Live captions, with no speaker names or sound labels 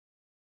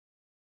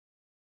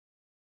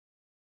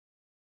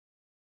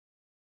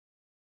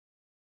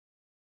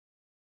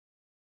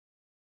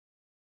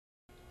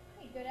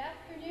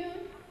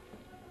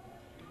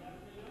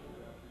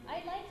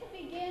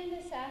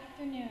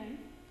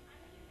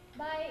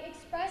by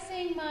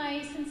expressing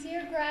my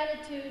sincere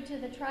gratitude to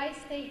the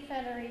Tristate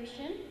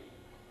Federation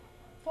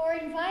for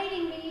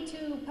inviting me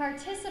to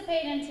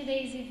participate in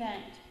today's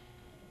event.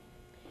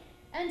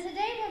 And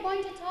today we're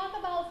going to talk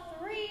about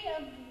three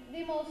of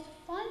the most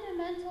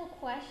fundamental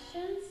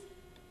questions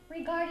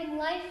regarding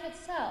life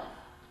itself.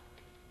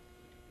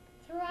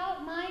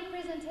 Throughout my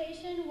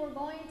presentation, we're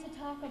going to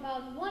talk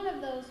about one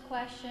of those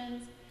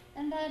questions,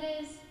 and that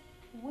is,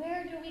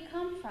 where do we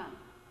come from?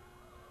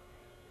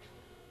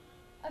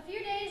 A few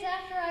days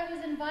after I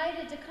was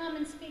invited to come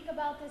and speak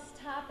about this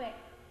topic,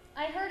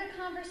 I heard a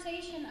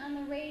conversation on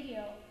the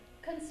radio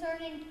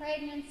concerning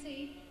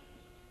pregnancy,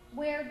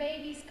 where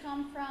babies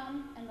come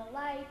from, and the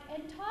like,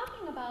 and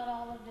talking about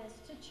all of this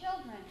to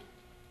children.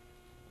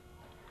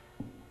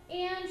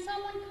 And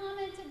someone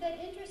commented that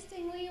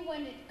interestingly,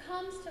 when it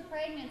comes to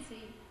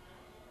pregnancy,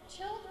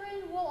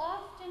 children will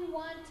often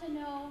want to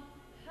know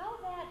how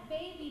that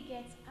baby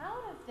gets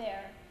out of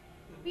there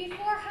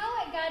before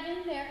how it got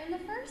in there in the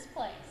first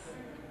place.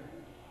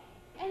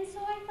 And so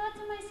I thought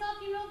to myself,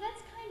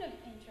 that's kind of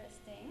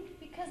interesting,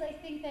 because I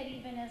think that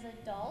even as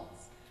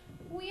adults,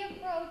 we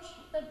approach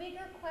the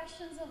bigger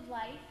questions of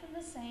life in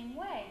the same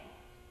way.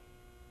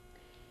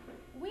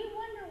 We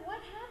wonder what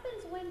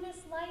happens when this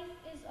life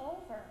is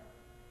over.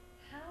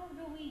 How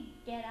do we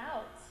get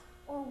out?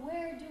 Or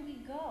where do we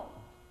go?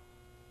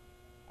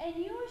 And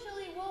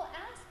usually we'll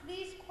ask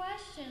these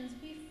questions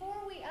before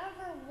we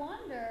ever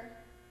wonder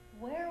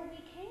where we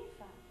came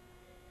from.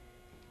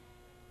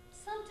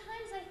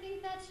 Sometimes I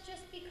think that's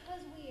just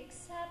because we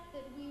accept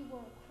that we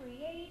were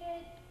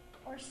created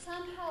or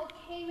somehow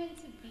came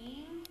into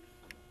being,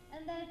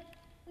 and that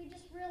we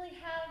just really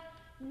have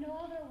no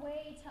other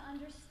way to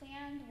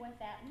understand what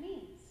that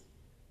means.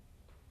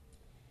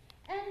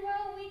 And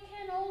well, we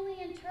can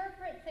only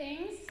interpret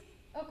things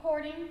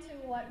according to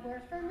what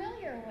we're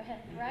familiar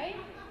with, right?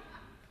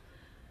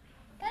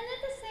 And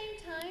at the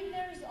same time,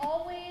 there's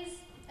always,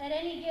 at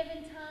any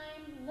given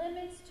time,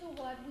 limits to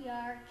what we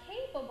are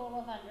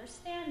capable of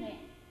understanding.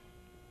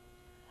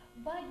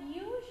 But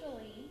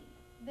usually,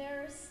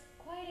 there's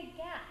quite a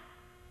gap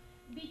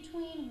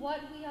between what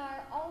we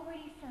are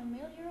already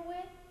familiar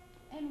with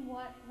and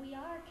what we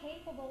are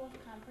capable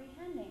of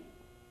comprehending.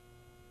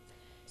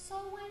 So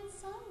when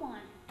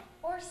someone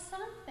or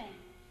something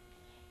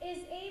is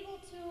able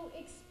to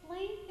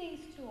explain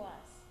things to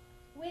us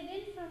with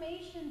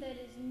information that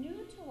is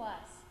new to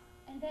us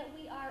and that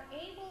we are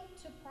able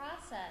to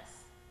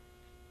process,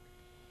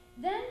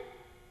 then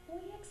we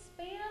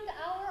expand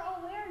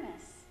our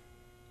awareness.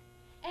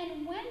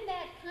 And when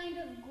that kind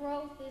of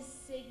growth is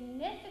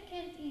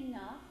significant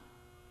enough,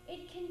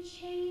 it can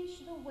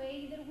change the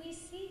way that we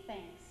see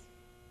things.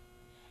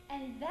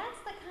 And that's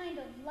the kind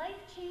of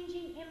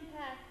life-changing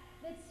impact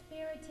that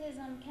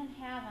Spiritism can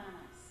have on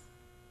us.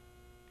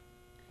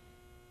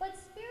 But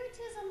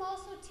Spiritism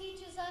also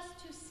teaches us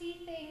to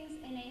see things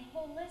in a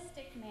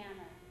holistic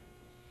manner,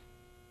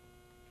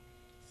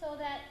 so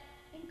that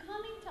in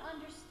coming to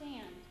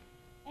understand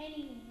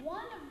any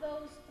one of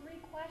those three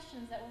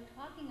questions that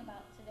we're talking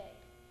about today,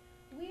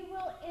 we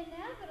will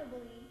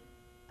inevitably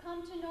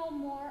come to know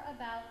more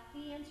about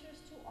the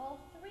answers to all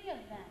three of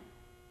them.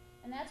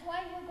 And that's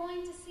why we're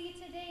going to see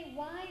today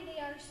why they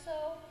are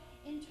so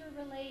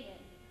interrelated.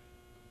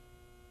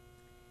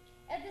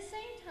 At the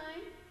same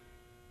time,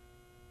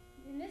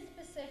 in this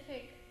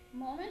specific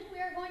moment, we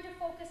are going to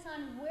focus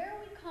on where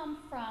we come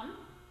from.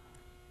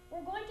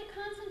 We're going to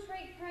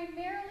concentrate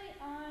primarily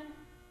on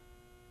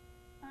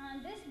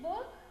this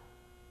book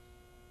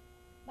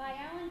by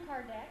Allan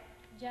Kardec,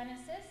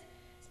 Genesis,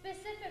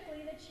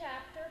 specifically the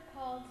chapter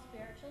called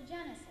Spiritual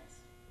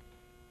Genesis.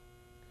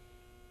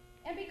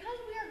 And because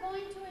we are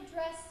going to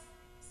address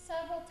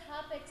several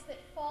topics that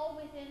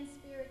fall within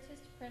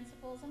Spiritist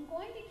principles, I'm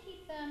going to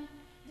keep them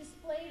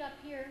displayed up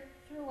here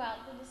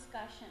throughout the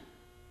discussion.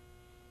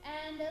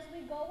 And as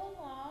we go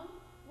along,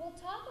 we'll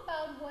talk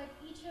about what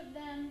each of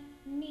them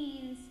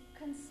means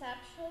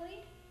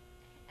conceptually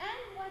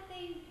and what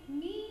they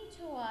mean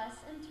to us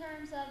in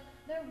terms of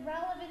their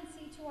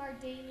relevancy to our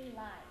daily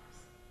lives.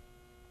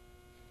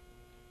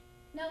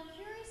 Now,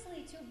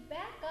 curiously, to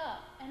back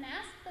up and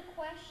ask the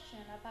question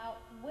about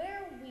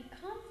where we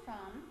come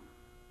from,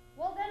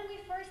 well, then we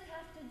first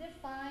have to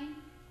define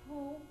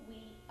who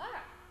we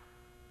are.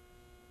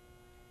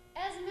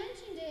 As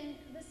mentioned in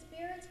the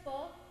Spirit's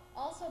book,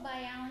 also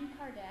by Allan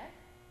Kardec,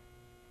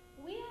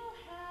 we all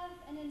have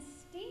an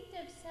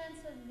instinctive sense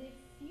of the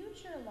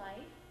future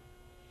life,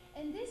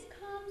 and this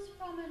comes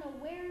from an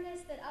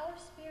awareness that our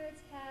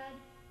spirits had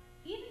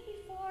even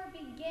before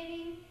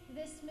beginning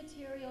this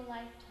material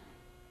lifetime.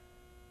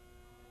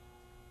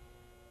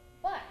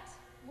 But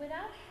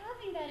without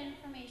having that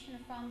information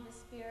from the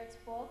Spirit's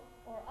book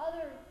or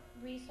other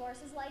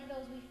resources like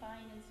those we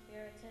find in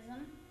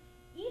Spiritism,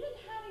 even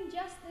having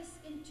just this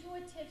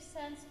intuitive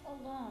sense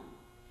alone,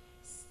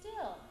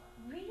 still,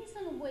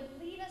 reason would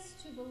lead us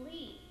to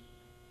believe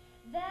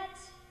that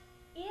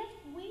if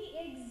we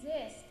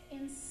exist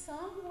in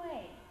some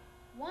way,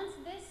 once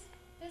this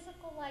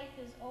physical life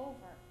is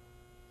over,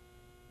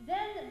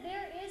 then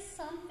there is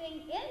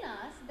something in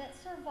us that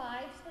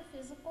survives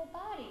physical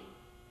body.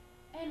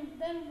 And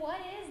then what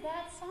is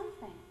that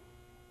something?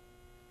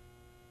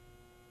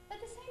 At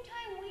the same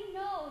time, we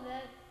know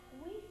that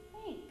we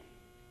think,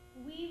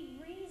 we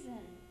reason,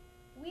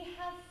 we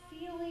have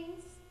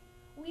feelings,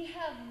 we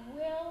have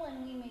will,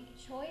 and we make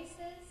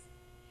choices,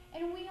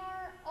 and we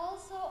are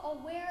also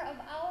aware of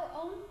our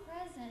own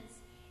presence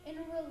in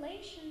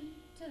relation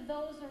to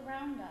those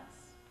around us.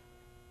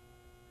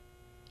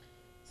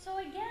 So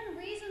again,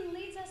 reason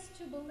leads us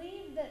to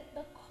believe that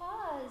the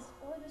cause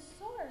or the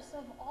source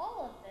of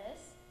all of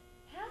this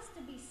has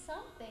to be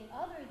something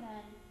other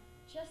than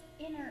just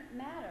inert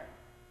matter.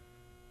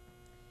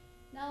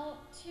 Now,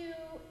 to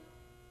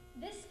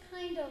this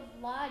kind of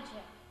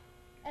logic,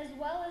 as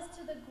well as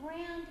to the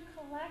grand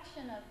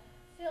collection of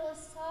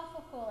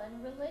philosophical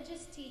and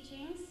religious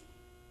teachings,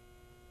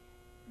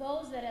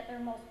 those that at their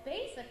most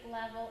basic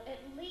level at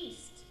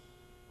least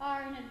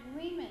are in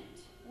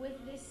agreement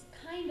with this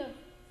kind of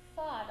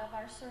thought of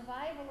our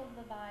survival of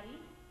the body,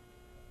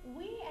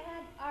 we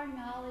add our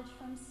knowledge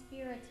from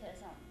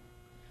Spiritism,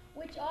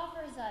 which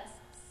offers us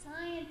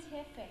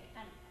scientific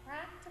and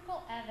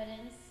practical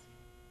evidence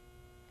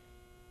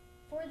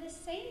for the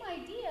same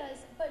ideas,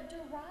 but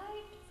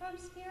derived from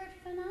spirit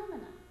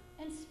phenomena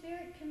and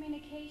spirit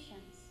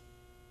communications.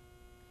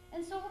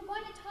 And so we're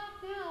going to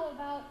talk now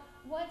about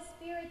what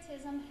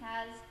Spiritism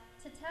has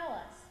to tell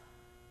us.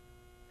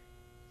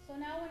 So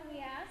now when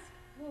we ask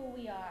who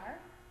we are,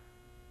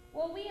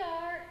 well, we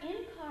are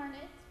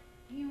incarnate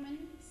human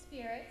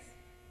spirits.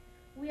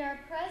 We are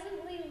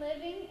presently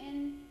living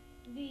in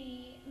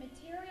the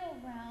material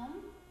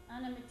realm,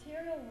 on a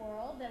material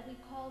world that we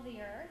call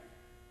the earth.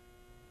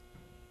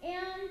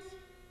 And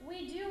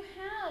we do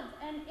have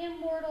an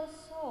immortal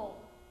soul.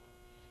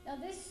 Now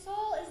this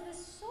soul is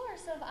the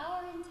source of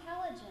our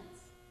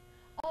intelligence,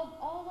 of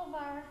all of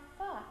our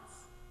thoughts,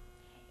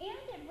 and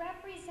it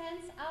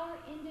represents our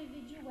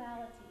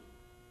individuality,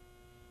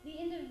 the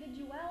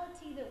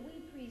individuality that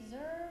we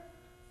preserve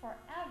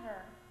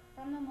forever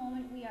from the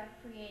moment we are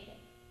created.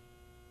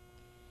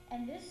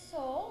 And this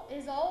soul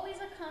is always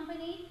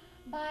accompanied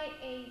by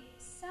a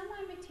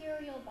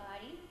semi-material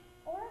body,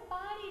 or a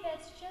body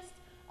that's just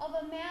of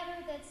a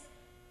matter that's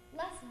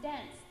less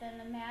dense than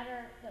the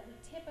matter that we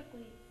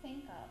typically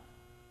think of.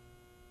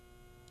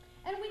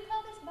 And we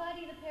call this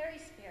body the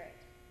perispirit.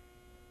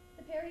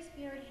 The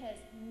perispirit has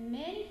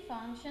many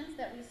functions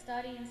that we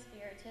study in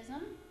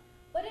Spiritism,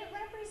 but it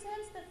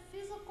represents the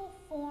physical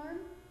form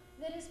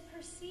that is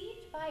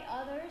perceived by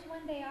others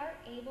when they are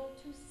able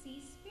to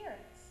see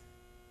spirits.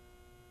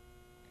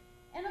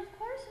 And of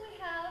course we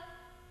have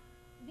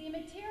the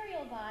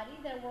material body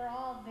that we're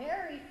all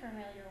very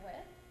familiar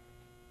with.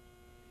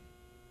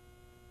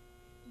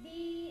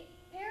 The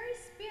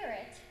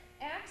perispirit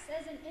acts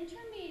as an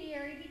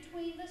intermediary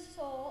between the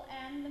soul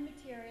and the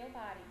material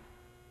body.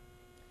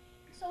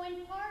 So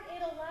in part,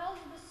 it allows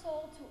the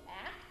soul to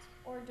act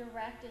or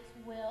direct its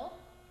will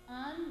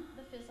on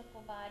the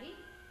physical body,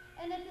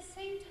 and at the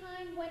same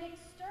time, when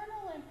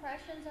external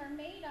impressions are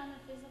made on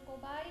the physical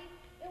body,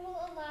 it will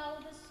allow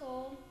the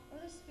soul or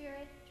the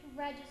spirit to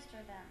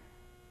register them.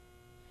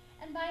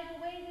 And by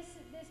the way,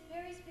 this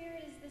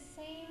perispirit is the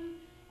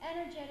same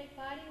energetic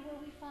body where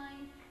we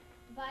find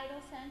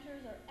vital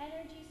centers or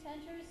energy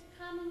centers,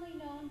 commonly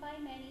known by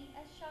many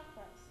as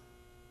chakras.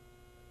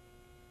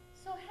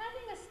 So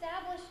having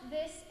established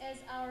this as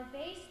our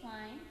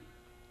baseline,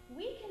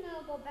 we can now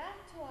go back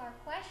to our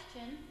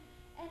question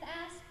and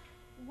ask,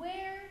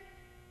 where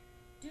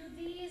do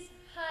these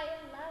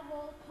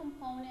high-level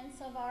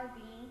components of our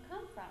being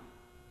come from?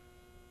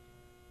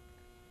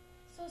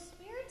 So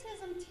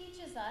Spiritism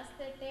teaches us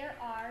that there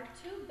are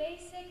two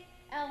basic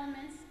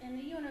elements in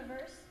the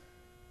universe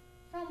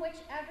from which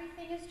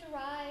everything is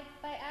derived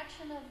by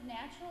action of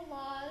natural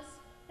laws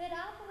that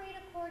operate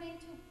according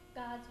to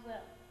God's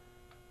will.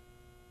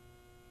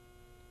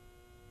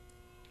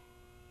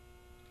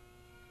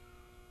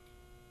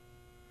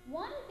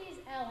 One of these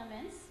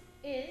elements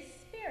is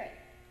spirit,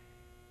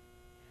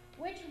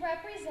 which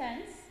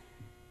represents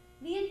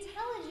the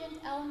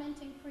intelligent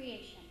element in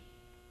creation.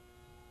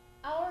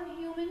 Our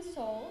human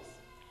souls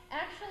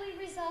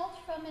actually result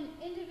from an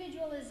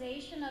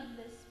individualization of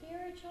the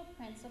spiritual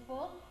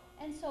principle,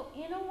 and so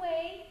in a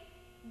way,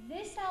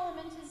 this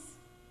element is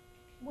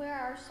where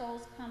our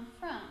souls come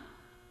from.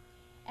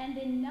 And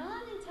the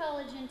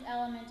non-intelligent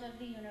element of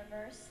the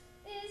universe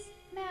is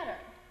matter.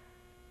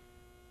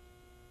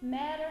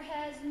 Matter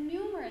has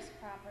numerous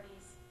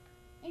properties,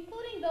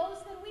 including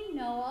those that we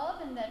know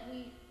of and that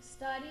we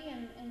study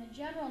in the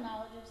general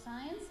knowledge of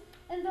science,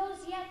 and those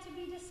yet to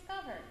be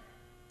discovered.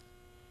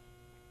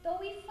 Though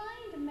we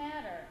find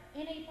matter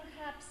in a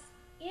perhaps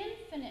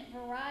infinite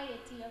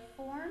variety of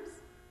forms,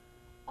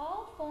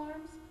 all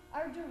forms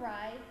are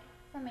derived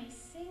from a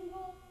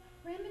single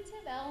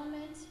primitive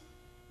element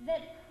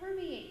that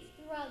permeates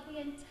throughout the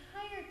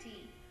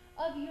entirety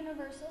of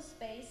universal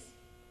space,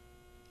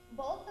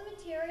 both the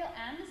material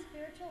and the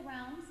spiritual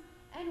realms,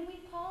 and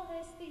we call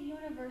this the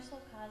universal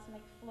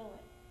cosmic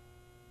fluid.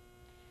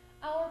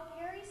 Our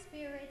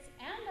perispirits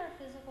and our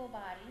physical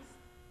bodies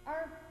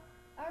are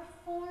are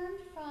formed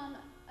from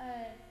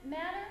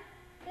matter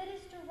that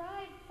is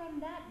derived from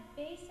that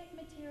basic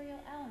material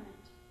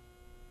element.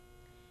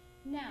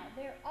 Now,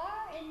 there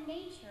are in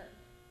nature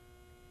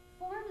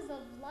forms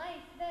of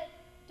life that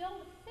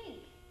don't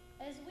think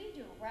as we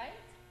do, right?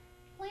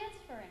 Plants,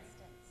 for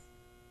instance.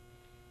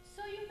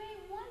 So you may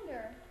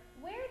wonder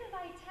where the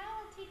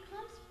vitality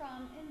comes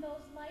from in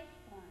those life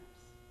forms.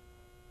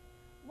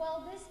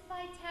 Well, this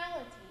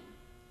vitality,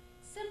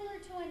 similar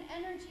to an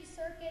energy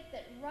circuit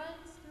that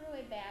runs through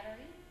a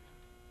battery,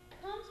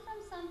 comes from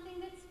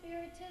something that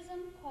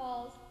Spiritism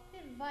calls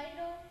the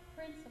vital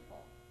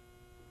principle,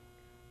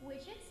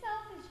 which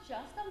itself is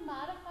just a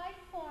modified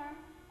form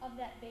of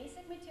that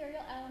basic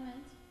material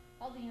element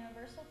called the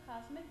universal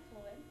cosmic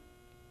fluid.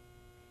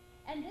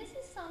 And this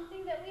is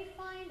something that we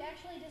find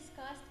actually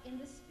discussed in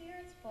the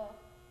Spirit's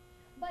book,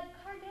 but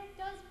Kardec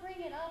does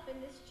bring it up in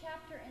this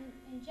chapter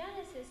in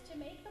Genesis to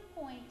make the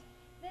point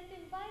that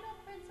the vital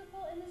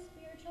principle and the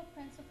spiritual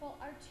principle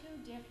are two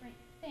different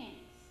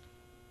things.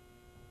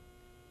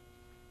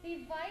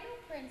 The vital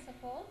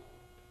principle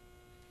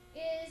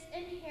is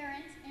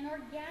inherent in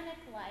organic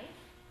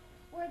life,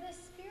 where the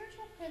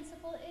spiritual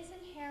principle is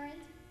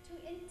inherent to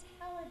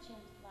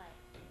intelligent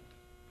life.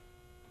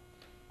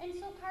 And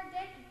so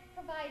Kardec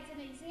provides an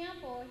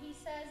example. He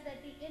says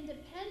that the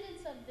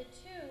independence of the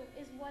two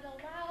is what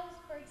allows,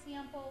 for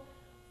example,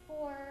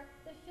 for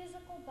the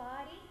physical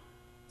body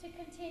to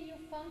continue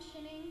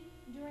functioning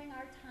during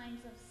our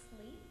times of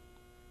sleep,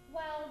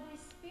 while the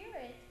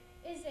spirit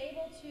is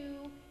able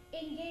to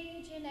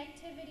engage in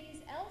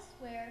activities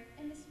elsewhere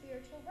in the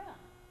spiritual realm.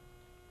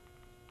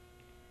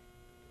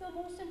 The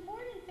most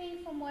important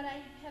thing from what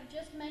I have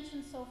just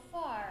mentioned so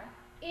far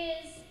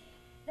is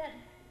that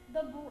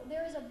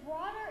there is a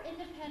broader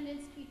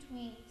independence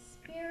between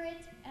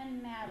spirit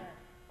and matter.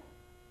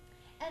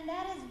 And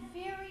that is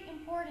very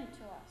important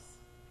to us.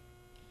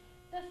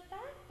 The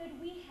fact that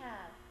we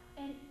have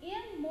an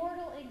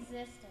immortal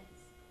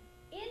existence,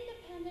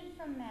 independent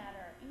from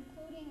matter,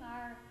 including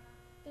our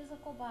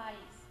physical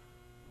bodies,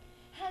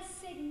 has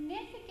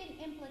significant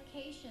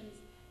implications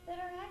that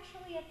are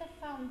actually at the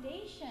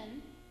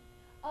foundation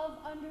of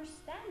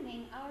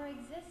understanding our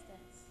existence.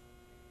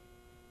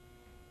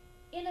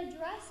 In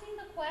addressing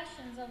the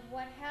questions of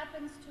what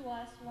happens to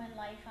us when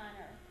life on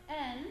earth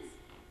ends,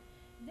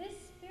 this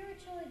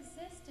spiritual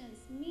existence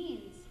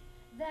means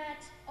that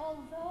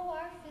although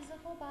our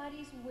physical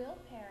bodies will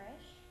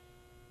perish,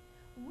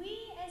 we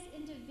as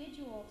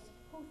individuals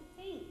who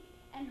think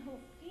and who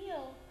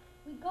feel,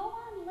 we go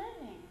on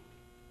living.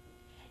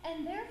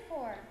 And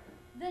therefore,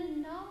 the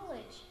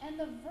knowledge and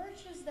the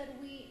virtues that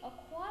we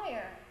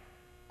acquire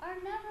are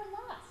never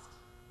lost.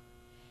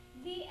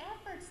 The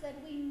efforts that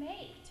we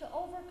make to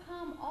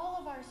overcome all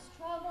of our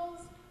struggles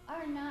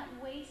are not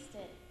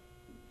wasted.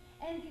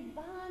 And the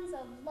bonds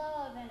of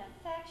love and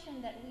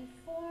affection that we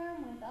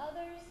form with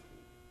others,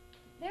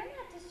 they're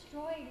not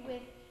destroyed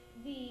with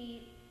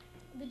the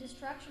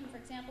destruction, for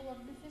example, of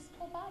the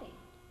physical body.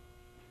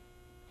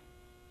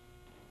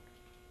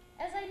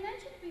 As I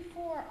mentioned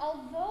before,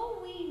 although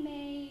we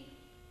may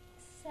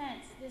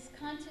sense this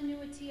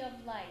continuity of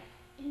life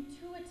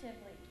intuitively,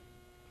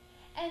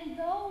 and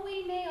though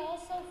we may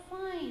also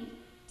find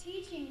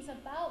teachings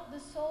about the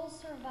soul's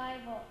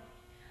survival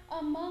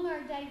among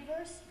our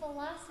diverse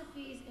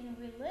philosophies and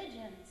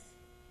religions,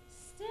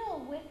 still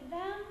with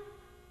them,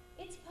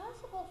 it's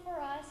possible for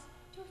us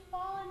to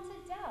fall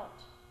into doubt.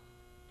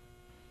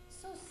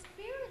 So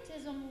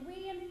Spiritism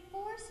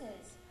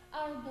reinforces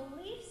our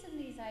beliefs in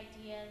these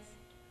ideas,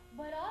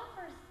 but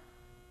offers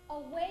a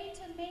way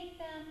to make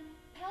them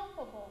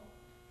palpable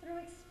through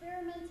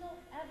experimental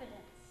evidence.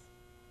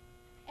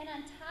 And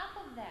on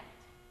top of that,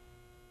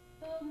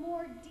 the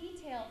more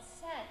detailed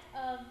set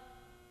of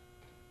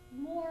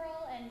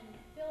moral and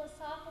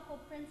philosophical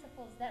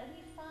principles that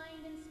we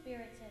find in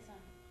Spiritism,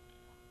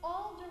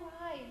 all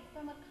derived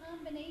from a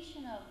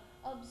combination of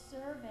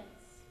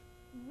observance,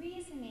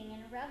 reasoning,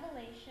 and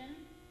revelation,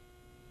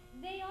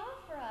 they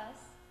offer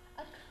us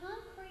a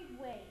concrete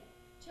way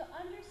to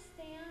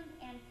understand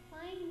and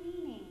find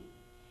meaning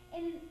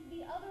in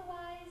the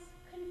otherwise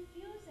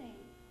confusing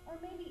or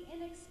maybe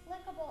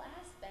inexplicable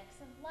aspects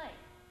of life.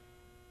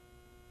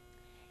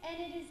 And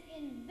it is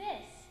in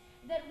this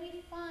that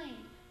we find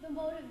the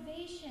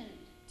motivation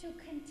to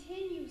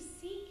continue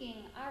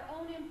seeking our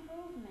own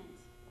improvement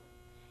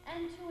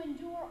and to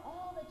endure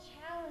all the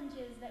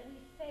challenges that we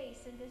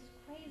face in this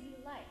crazy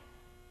life.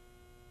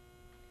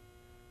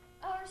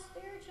 Our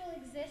spiritual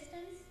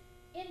existence,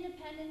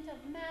 independent of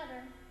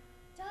matter,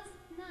 does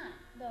not,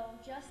 though,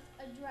 just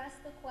address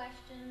the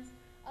questions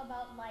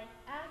about life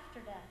after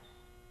death,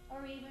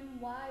 or even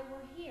why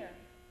we're here,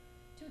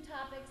 two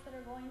topics that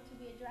are going to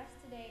be addressed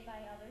today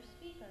by other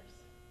speakers.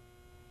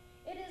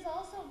 It is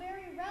also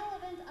very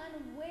relevant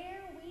on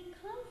where we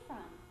come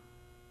from.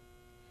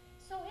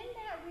 So in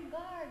that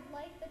regard,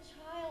 like the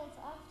child's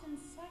often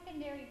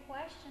secondary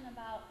question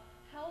about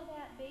how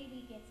that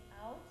baby gets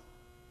out,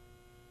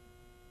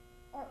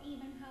 or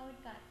even how it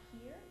got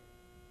here,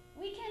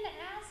 we can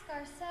ask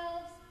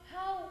ourselves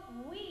how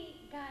we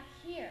got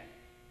here.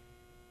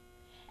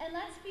 And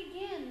let's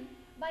begin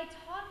by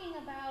talking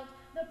about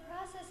the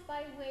process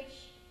by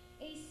which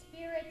a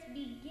spirit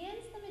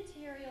begins the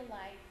material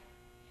life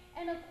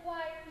and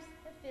acquires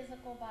the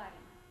physical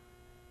body.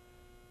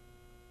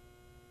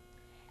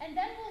 And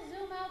then we'll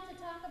zoom out to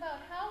talk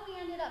about how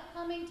we ended up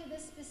coming to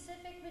this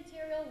specific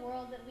material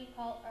world that we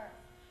call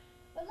Earth.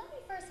 But let me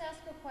first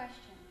ask a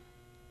question.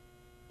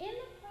 In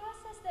the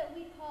process that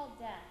we call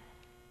death,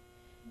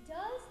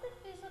 does the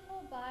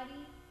physical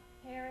body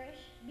perish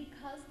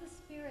because the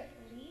spirit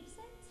leaves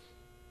it?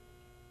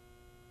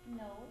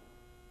 No.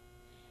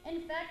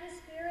 In fact, the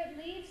spirit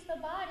leaves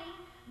the body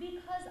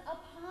because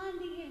upon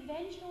the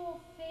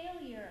eventual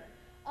failure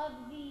of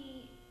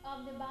the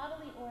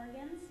bodily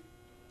organs,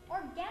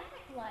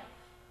 organic life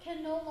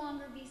can no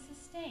longer be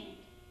sustained.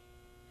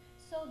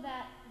 So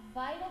that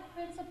vital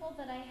principle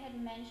that I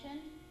had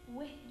mentioned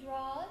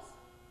withdraws,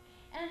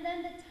 and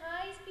then the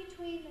ties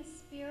between the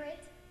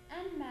spirit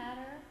and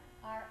matter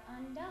are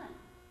undone.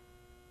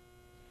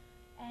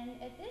 And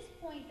at this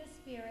point, the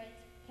spirit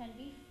can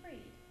be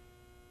freed.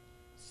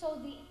 So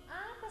the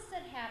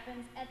opposite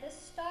happens at the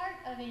start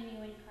of a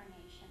new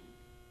incarnation.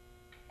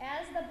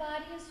 As the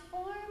body is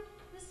formed,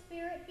 the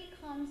spirit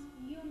becomes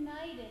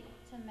united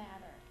to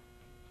matter.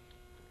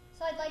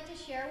 So I'd like to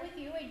share with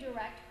you a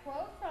direct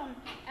quote from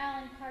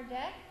Allan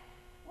Kardec,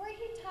 where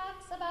he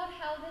talks about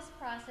how this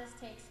process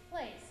takes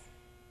place.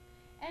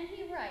 And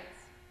he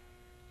writes,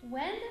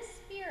 "When the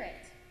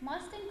spirit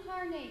must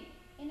incarnate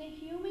in a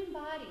human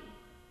body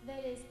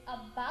that is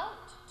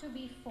about to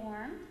be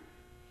formed,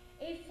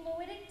 a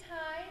fluidic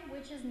tie,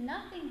 which is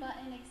nothing but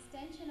an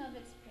extension of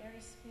its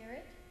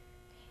perispirit,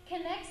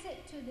 connects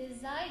it to the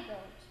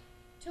zygote,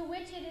 to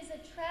which it is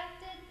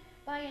attracted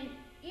by an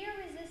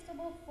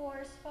irresistible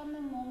force from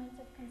the moment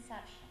of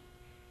conception.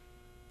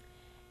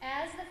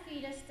 As the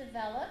fetus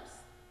develops,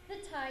 the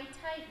tie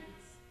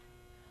tightens.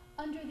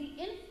 Under the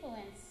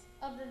influence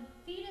of the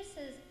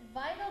fetus's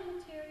vital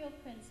material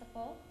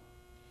principle,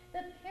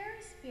 the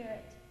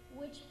perispirit,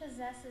 which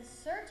possesses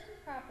certain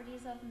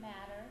properties of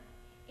matter,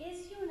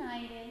 is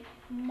united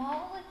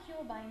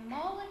molecule by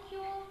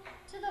molecule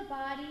to the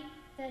body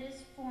that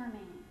is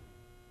forming.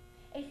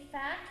 A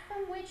fact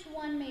from which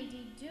one may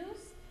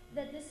deduce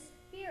that the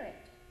spirit,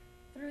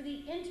 through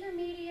the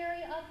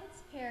intermediary of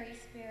its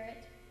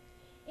perispirit,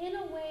 in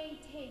a way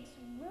takes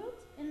root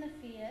in the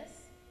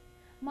fetus,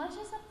 much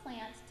as a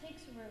plant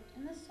takes root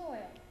in the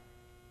soil.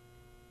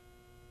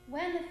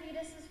 When the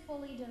fetus is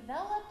fully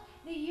developed,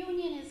 the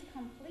union is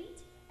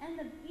complete, and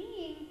the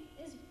being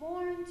is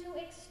born to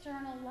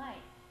external life."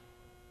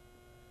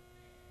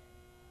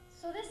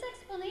 So this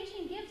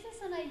explanation gives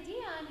us an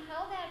idea on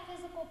how that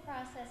physical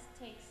process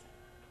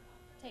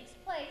takes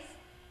place,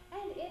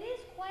 and it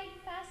is quite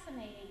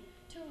fascinating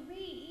to read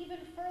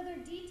even further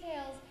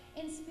details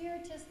in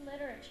Spiritist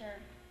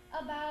literature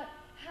about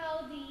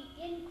how the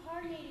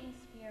incarnating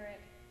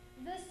spirit,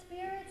 the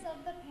spirits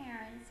of the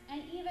parents,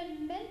 and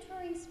even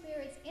mentoring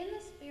spirits in the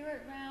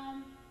spirit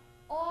realm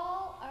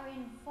all are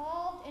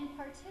involved and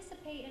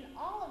participate in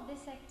all of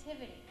this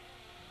activity.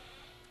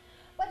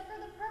 But for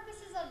the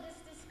purposes of this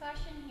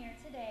discussion here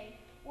today,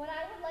 what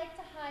I would like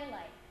to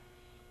highlight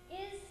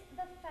is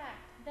the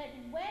fact that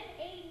when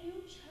a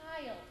new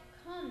child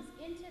comes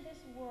into this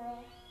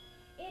world,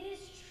 it is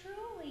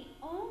truly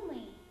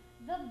only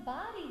the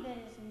body that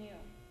is new.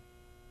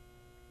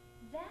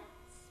 That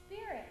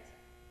spirit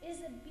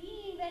is a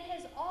being that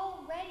has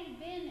already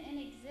been in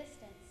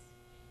existence.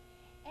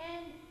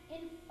 And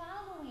in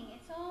following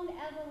its own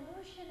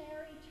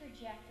evolutionary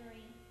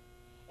trajectory,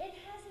 it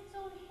has its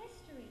own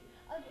history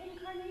of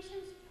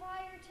incarnations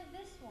prior to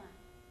this one.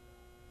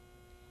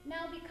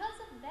 Now, because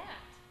of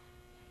that,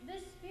 the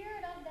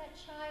spirit of that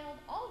child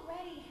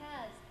already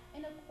has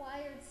an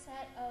acquired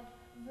set of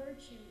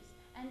virtues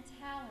and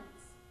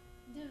talents,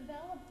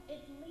 developed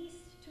at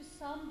least to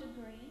some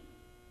degree,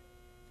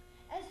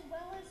 as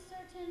well as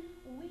certain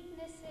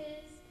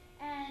weaknesses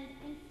and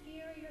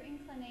inferior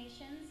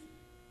inclinations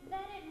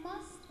that it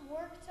must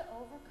work to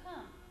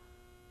overcome.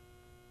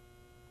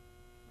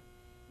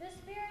 The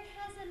spirit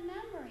has a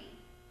memory,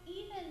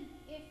 even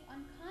if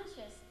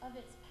unconscious, of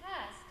its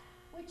past,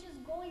 which is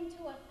going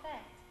to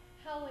affect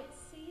how it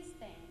sees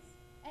things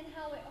and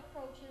how it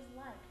approaches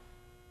life.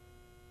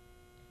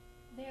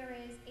 There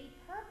is a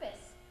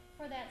purpose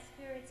for that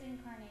spirit's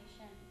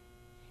incarnation,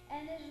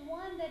 and is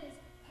one that is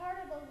part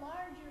of a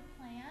larger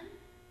plan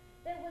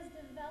that was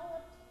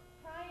developed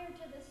prior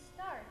to the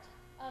start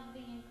of the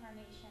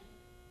incarnation.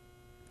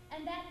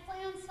 And that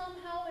plan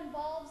somehow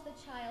involves the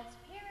child's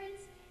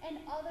parents and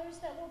others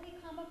that will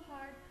become a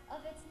part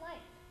of its life.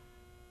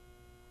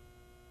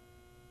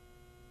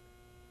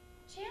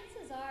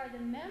 Chances are the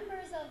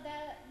members of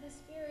the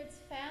spirit's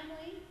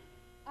family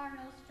are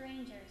no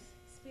strangers,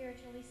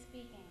 spiritually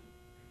speaking.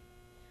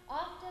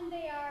 Often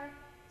they are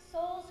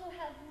souls who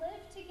have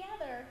lived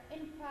together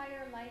in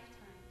prior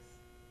lifetimes.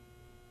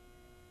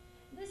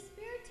 The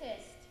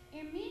Spiritist,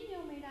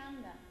 Herminio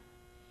Miranda,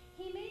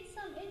 he made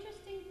some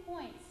interesting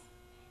points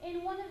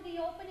in one of the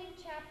opening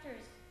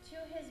chapters to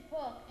his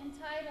book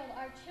entitled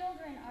Our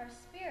Children Are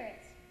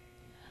Spirits,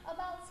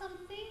 about some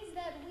things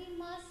that we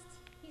must,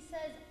 he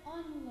says,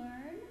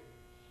 unlearn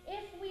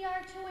if we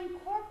are to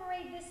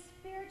incorporate this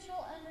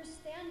spiritual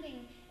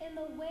understanding in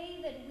the way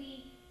that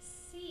we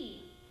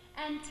see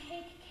and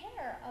take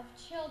care of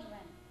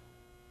children.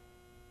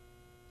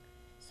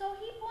 So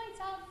he points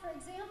out, for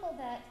example,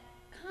 that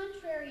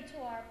contrary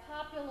to our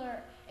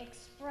popular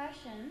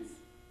expressions,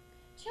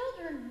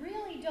 children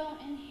really don't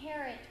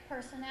inherit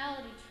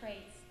personality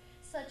traits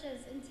such as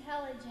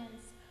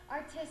intelligence,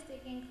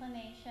 artistic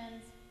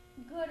inclinations,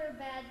 good or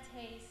bad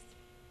taste,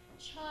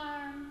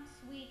 charm,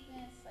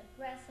 sweetness,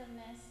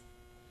 aggressiveness.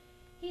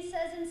 He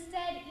says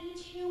instead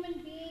each human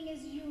being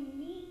is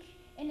unique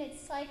in its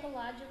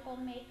psychological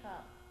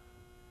makeup.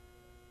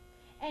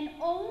 And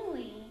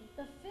only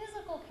the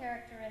physical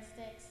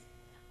characteristics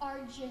are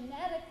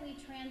genetically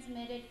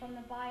transmitted from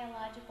the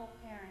biological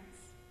parents.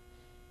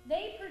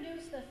 They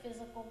produce the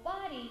physical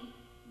body,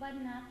 but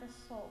not the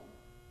soul.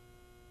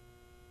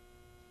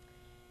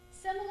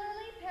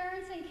 Similarly,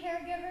 parents and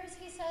caregivers,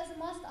 he says,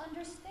 must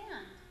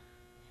understand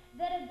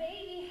that a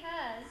baby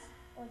has,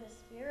 or the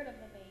spirit of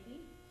the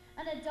baby,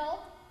 an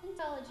adult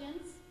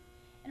intelligence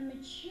and a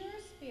mature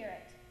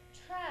spirit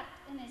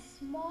trapped in a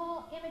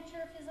small,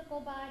 immature physical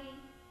body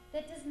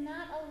that does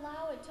not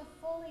allow it to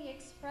fully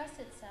express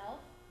itself,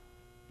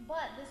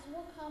 but this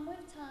will come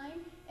with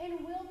time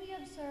and will be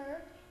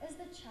observed as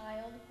the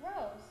child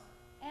grows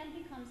and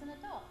becomes an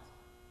adult.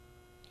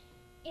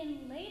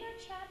 In later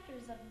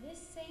chapters of this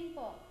same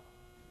book,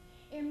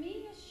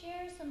 Arminius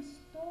shares some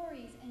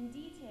stories and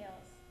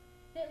details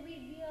that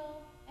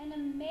reveal an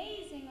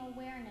amazing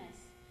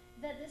awareness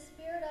that the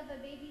spirit of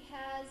a baby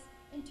has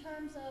in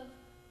terms of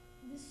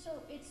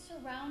its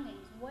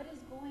surroundings, what is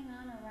going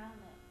on around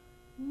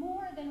it,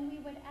 more than we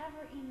would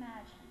ever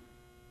imagine.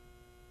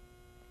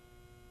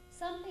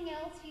 Something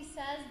else he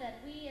says that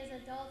we as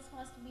adults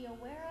must be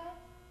aware of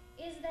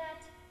is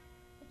that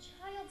the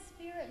child's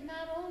spirit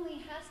not only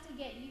has to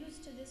get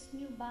used to this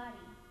new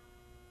body,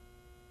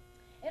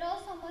 it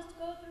also must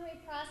go through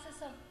a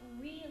process of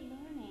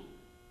relearning,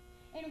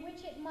 in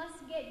which it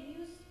must get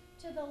used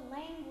to the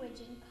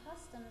language and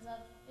customs of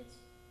its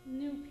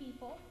new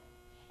people.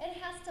 It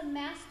has to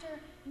master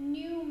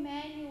new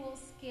manual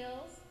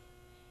skills,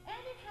 and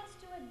it has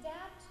to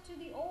adapt to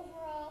the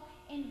overall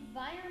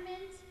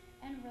environment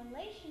and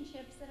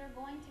relationships that are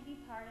going to be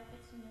part of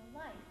its new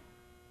life.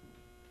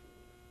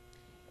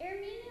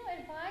 Arminio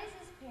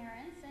advises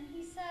parents, and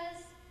he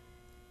says,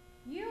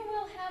 "You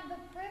will have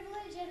the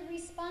privilege and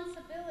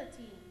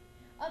responsibility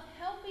of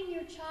helping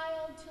your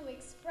child to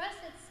express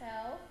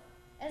itself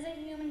as a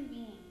human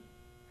being,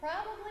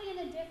 probably in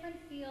a different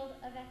field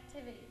of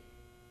activity."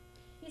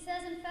 He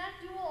says, in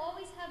fact, you will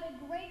always have a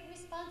great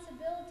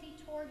responsibility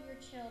toward your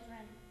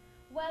children,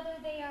 whether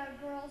they are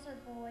girls or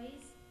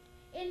boys,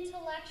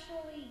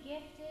 intellectually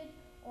gifted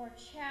or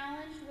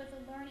challenged with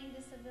a learning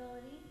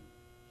disability,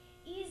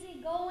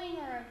 easygoing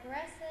or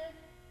aggressive,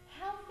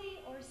 healthy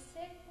or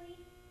sickly,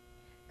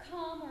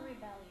 calm or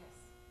rebellious.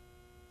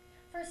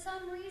 For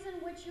some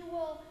reason which you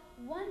will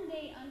one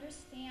day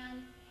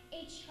understand,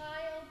 a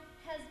child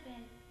has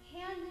been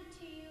handed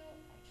to you,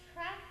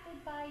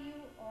 attracted by you,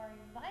 or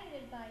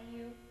invited by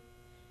you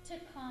to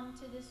come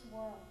to this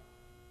world.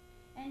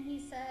 And he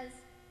says,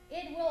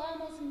 it will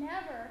almost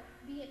never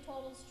be a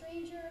total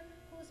stranger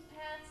whose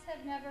paths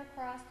have never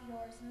crossed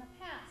yours in the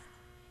past.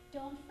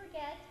 Don't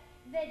forget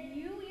that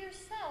you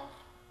yourself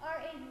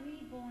are a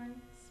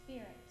reborn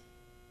spirit.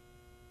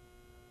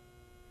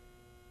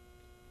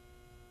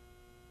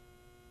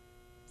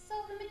 So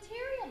the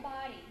material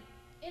body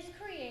is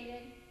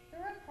created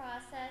through a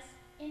process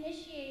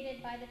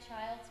initiated by the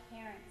child's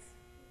parents.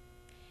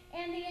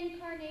 And the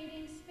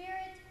incarnating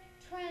spirit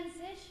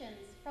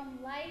transitions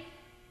from life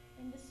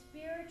in the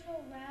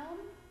spiritual realm,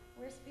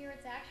 where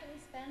spirits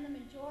actually spend the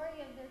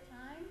majority of their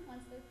time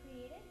once they're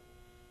created,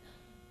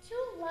 to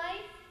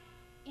life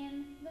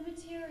in the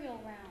material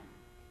realm.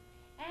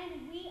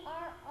 And we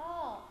are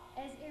all,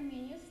 as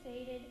Arminius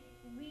stated,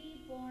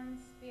 reborn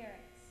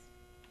spirits.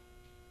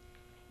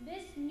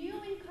 This new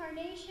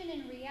incarnation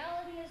in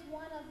reality is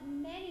one of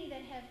many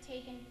that have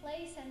taken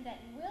place and that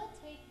will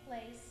take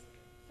place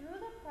through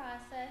the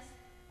process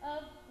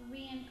of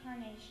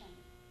reincarnation.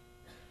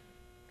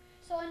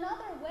 So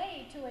another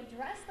way to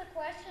address the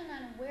question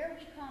on where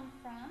we come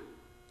from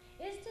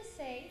is to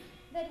say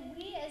that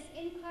we as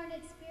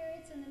incarnate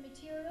spirits in the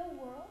material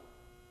world,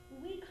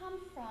 we come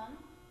from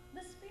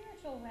the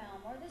spiritual realm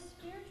or the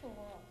spiritual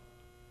world.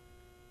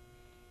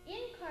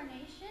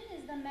 Incarnation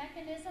is the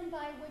mechanism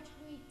by which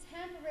we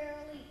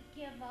temporarily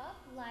give up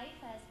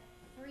life as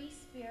free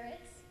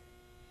spirits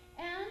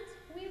and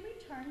we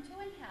return to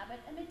inhabit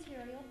a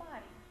material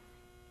body.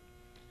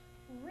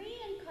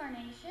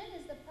 Reincarnation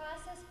is the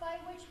process by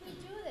which we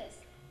do this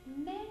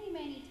many,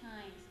 many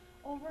times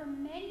over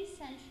many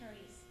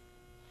centuries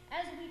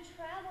as we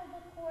travel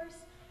the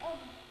course of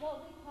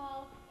what we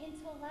call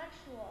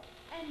intellectual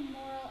and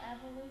moral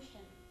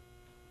evolution.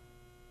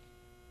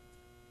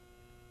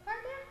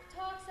 Kardec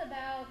talks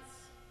about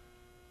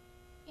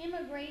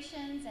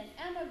immigrations and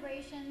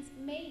emigrations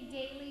made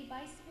daily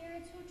by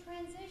spirits who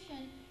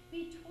transition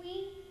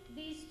between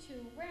these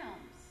two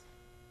realms.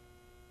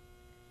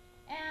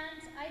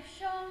 And I've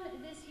shown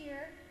this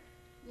here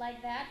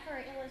like that for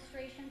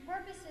illustration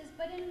purposes,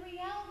 but in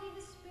reality,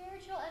 the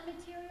spiritual and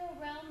material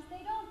realms,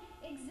 they don't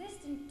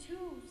exist in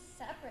two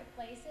separate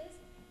places.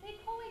 They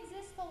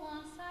coexist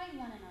alongside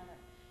one another.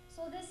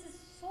 So this is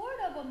sort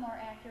of a more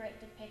accurate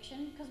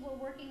depiction because we're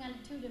working on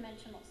a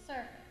two-dimensional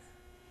surface.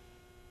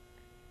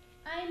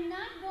 I'm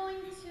not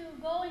going to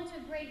go into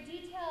great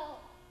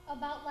detail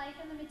about life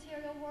in the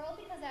material world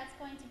because that's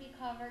going to be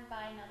covered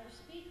by another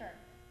speaker.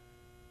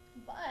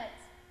 But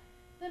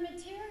the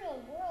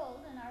material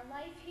world and our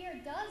life here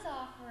does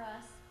offer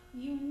us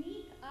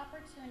unique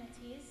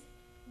opportunities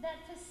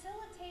that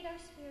facilitate our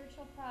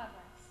spiritual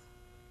progress.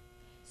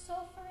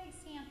 So, for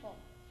example,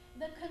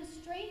 the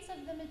constraints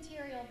of the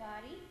material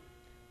body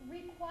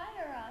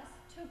require us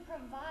to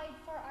provide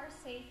for our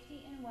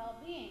safety and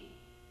well-being.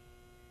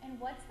 And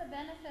what's the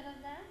benefit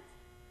of that?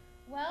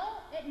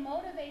 Well, it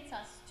motivates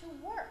us to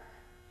work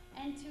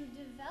and to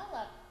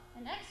develop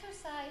and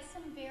exercise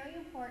some very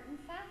important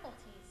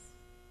faculties.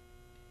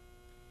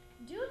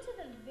 Due to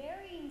the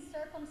varying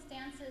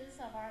circumstances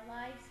of our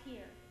lives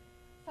here,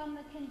 from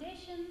the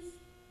conditions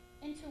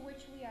into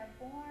which we are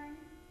born,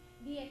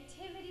 the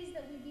activities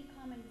that we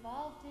become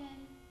involved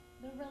in,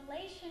 the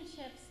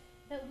relationships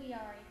that we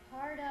are a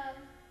part of,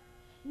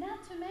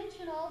 not to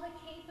mention all the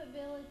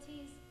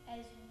capabilities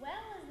as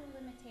well as the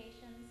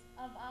limitations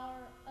of our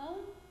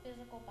own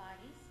physical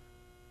bodies,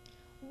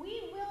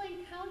 we will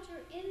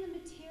encounter in the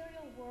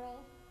material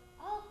world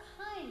all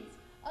kinds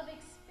of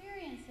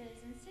experiences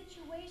and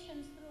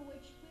situations through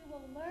which we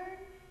will learn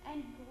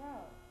and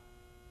grow.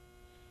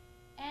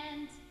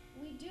 And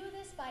we do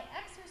this by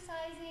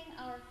exercising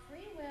our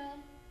free will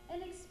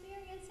and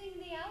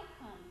experiencing the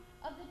outcome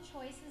of the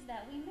choices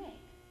that we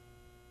make.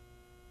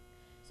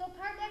 So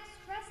Kardec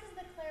stresses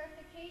the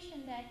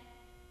clarification that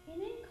an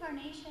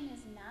incarnation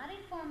is not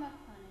a form of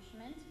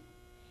punishment.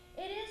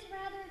 It is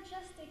rather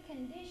just a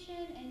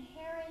condition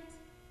inherent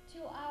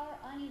to our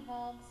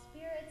unevolved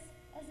spirits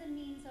as a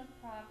means of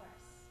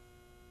progress.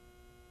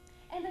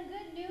 And the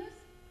good news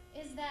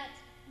is that,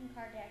 in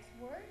Kardec's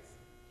words,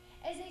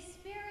 as a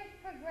spirit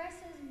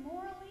progresses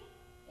morally,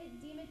 it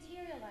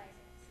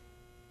dematerializes.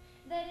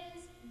 That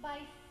is, by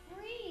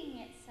freeing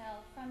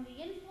itself from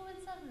the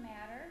influence of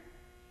matter,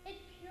 it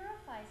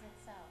purifies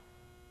itself.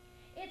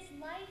 Its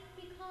life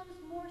becomes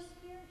more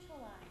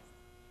spiritualized,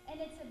 and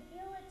its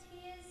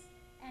abilities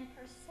and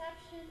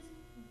perceptions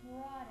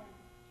broaden.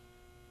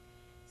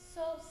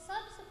 So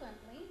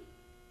subsequently,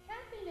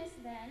 happiness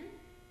then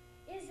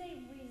is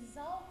a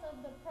result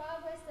of the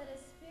progress that a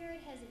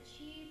spirit has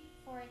achieved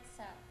for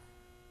itself.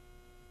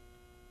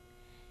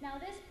 Now,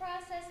 this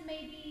process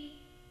may be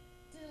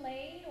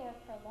delayed or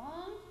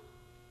prolonged.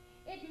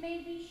 It may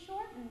be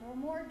shortened or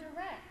more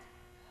direct,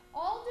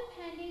 all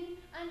depending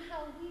on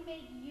how we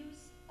make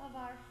use of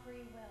our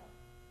free will.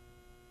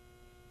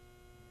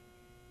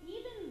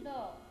 Even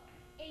though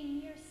a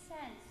mere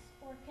sense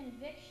or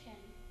conviction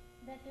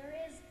that there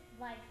is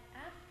life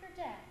after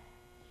death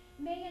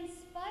may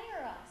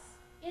inspire us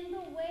in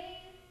the way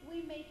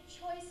we make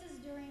choices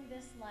during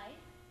this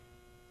life,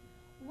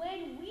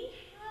 when we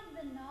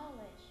have the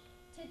knowledge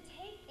to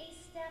take a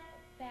step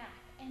back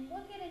and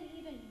look at an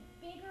even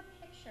bigger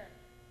picture,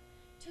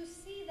 to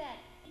see that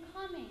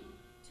coming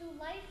to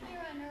life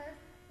here on earth,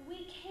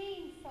 we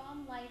came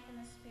from life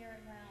in the spirit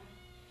realm,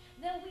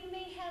 that we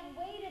may have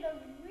waited a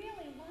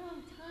really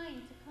long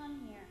time to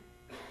come here,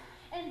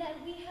 and that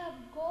we have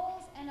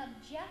goals and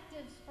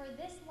objectives for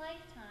this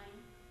lifetime,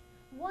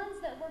 ones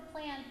that were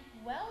planned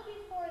well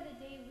before the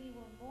day we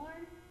were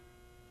born.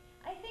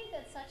 I think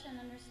that such an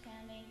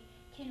understanding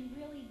can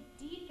really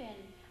deepen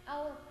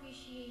our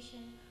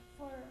appreciation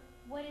for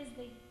what is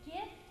the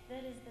gift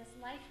that is this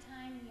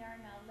lifetime we are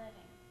now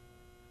living.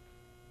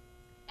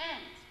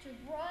 And to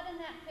broaden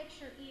that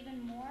picture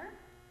even more,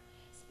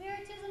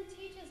 Spiritism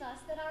teaches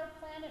us that our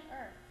planet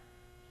Earth,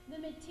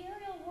 the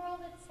material world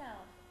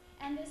itself,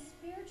 and the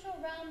spiritual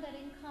realm that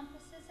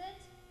encompasses it,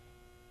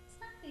 it's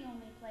not the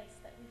only place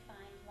that we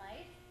find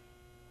life.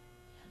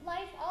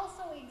 Life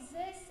also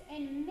exists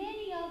in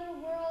many other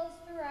worlds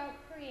throughout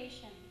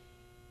creation.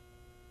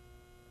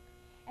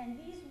 And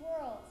these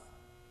worlds,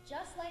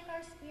 just like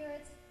our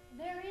spirits,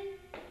 they're in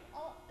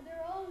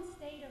their own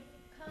state of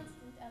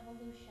constant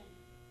evolution.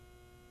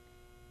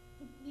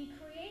 The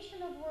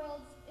creation of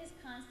worlds is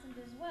constant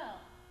as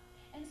well.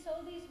 And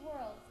so these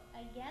worlds,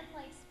 again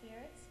like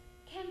spirits,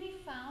 can be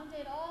found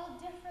at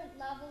all different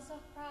levels of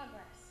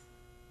progress.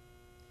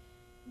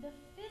 The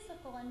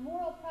physical and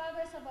moral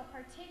progress of a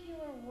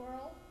particular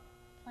world,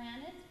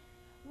 planet,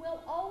 will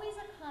always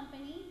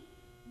accompany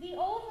the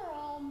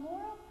overall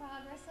moral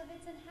progress of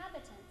its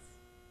inhabitants.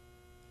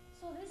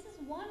 So this is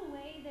one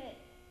way that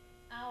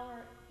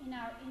in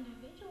our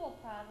individual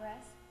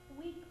progress,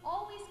 we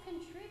always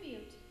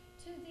contribute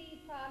to the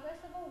progress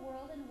of a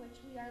world in which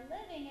we are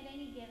living at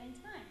any given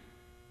time.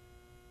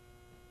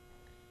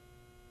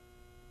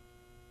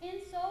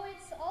 And so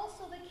it's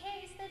also the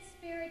case that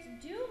spirits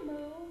do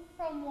move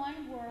from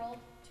one world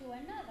to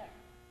another.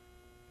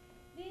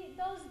 The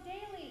those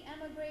daily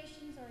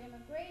emigrations or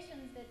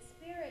immigrations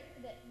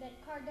that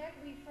Kardec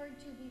referred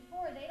to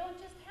before, they don't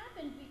just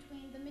happen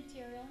between the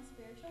material and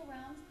spiritual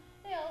realms,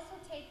 they also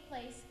take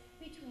place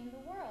between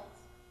the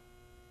worlds.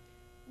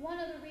 One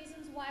of the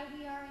reasons why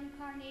we are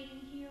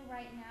incarnating here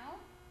right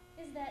now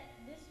is that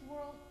this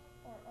world,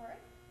 or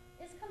Earth,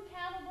 is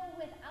compatible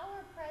with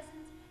our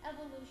present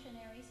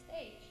evolutionary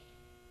stage.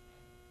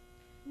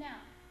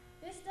 Now,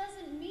 this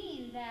doesn't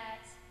mean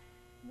that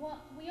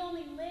we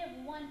only live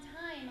one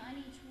time on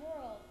each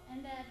world,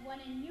 and that when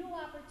a new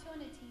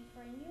opportunity for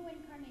a new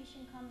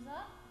incarnation comes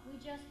up, we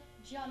just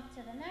jump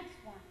to the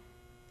next one.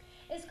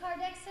 As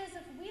Kardec says,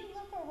 if we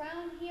look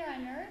around here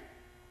on Earth,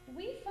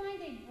 we find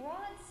a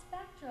broad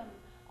spectrum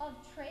of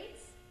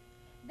traits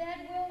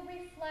that will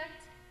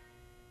reflect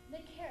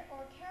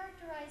or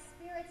characterize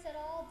spirits at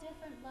all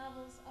different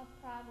levels of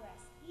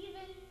progress,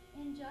 even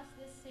in just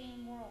this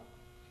same world.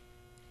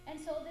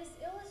 And so this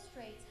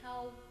illustrates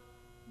how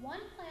one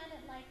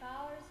planet like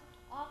ours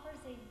offers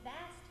a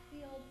vast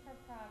field for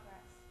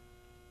progress.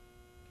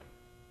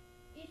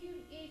 If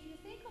you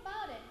think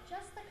about it,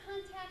 just the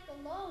contact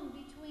alone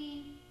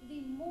between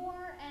the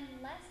more and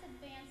less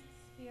advanced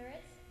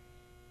spirits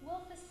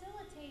will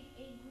facilitate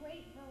a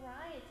great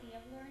variety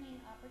of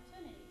learning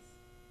opportunities.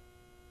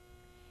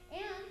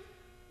 And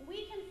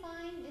we can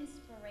find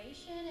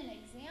inspiration and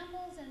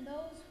examples in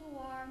those who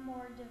are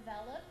more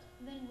developed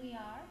than we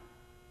are.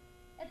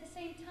 At the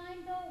same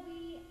time, though,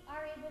 we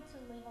are able to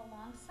live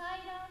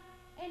alongside of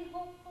and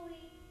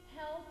hopefully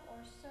help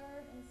or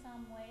serve in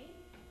some way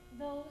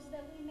those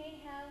that we may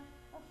have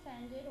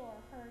offended or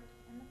hurt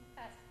in the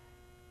past.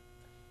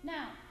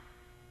 Now,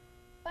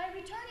 by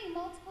returning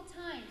multiple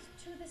times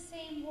to the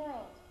same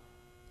world,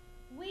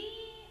 we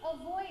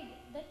avoid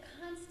the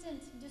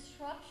constant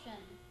disruption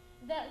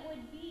that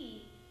would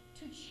be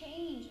to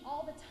change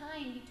all the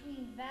time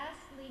between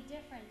vastly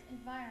different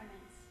environments.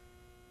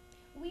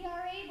 We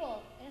are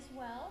able, as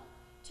well,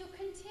 to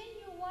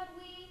continue what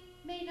we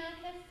may not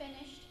have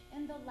finished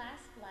in the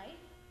last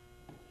life,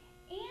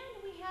 and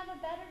we have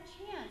a better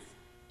chance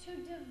to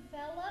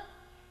develop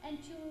and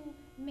to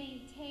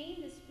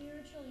maintain the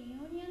spiritual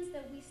unions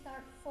that we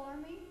start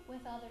forming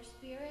with other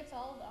spirits,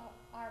 all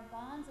our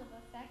bonds of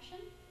affection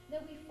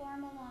that we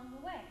form along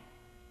the way.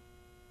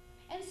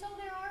 And so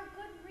there are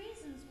good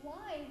reasons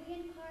why we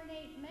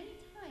incarnate many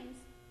times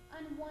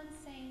on one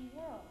same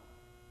world.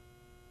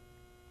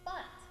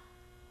 But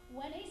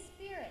when a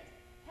spirit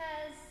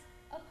has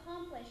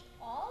accomplished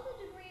all the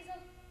degrees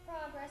of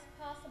progress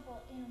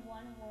possible in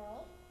one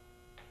world,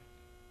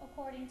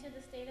 according to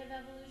the state of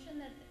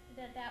evolution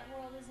that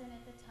world is in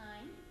at the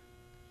time,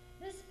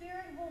 the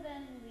spirit will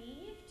then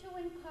leave to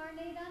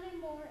incarnate on a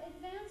more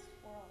advanced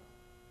world.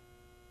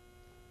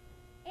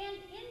 And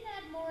in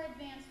that more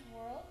advanced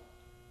world,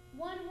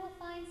 one will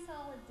find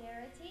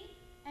solidarity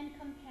and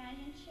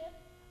companionship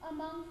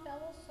among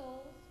fellow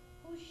souls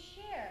who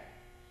share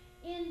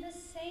in the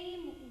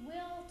same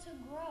will to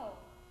grow,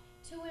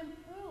 to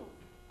improve,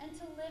 and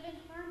to live in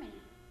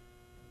harmony.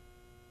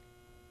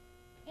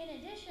 In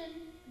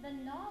addition, the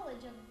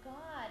knowledge of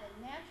God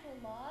and natural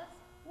laws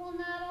will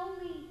not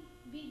only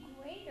be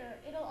greater,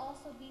 it'll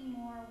also be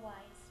more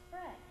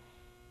widespread.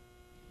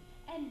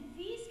 And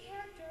these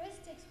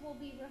characteristics will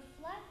be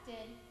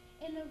reflected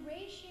in the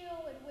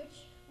ratio at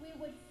which we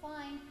would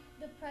find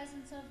the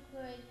presence of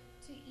good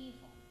to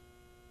evil.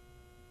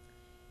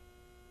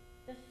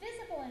 The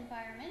physical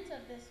environment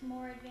of this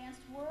more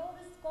advanced world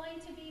is going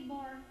to be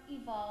more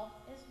evolved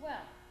as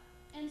well.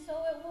 And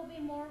so it will be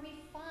more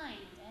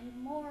refined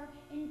and more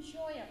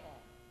enjoyable.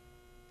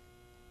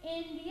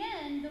 In the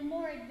end, the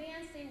more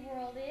advanced a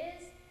world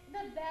is,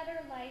 the better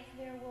life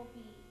there will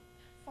be.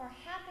 For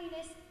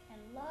happiness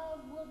and love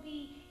will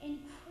be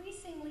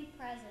increasingly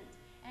present,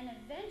 and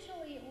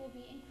eventually it will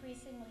be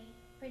increasingly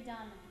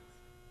predominant.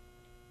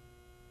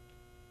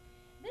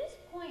 This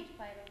point,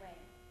 by the way,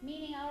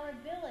 meaning our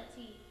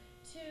ability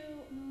to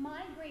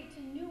migrate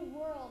to new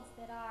worlds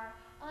that are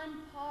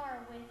on par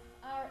with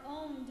our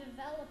own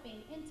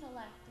developing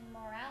intellect and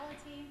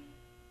morality,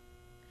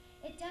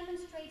 it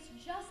demonstrates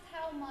just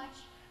how much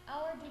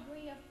our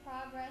degree of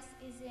progress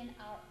is in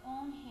our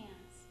own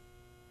hands,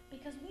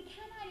 because we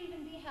cannot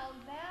even be held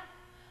back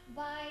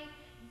by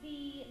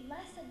the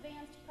less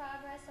advanced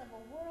progress of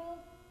a world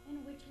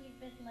in which we've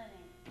been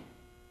living.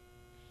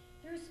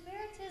 Through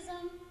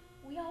Spiritism,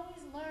 we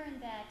always learn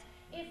that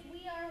if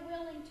we are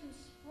willing to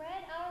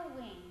spread our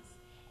wings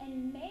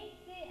and make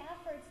the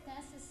efforts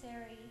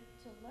necessary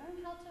to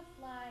learn how to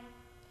fly,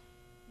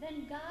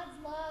 then God's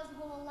laws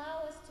will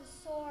allow us to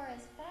soar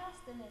as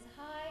fast and as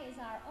high as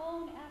our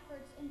own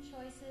efforts and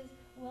choices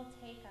will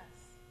take us.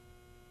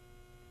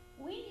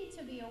 We need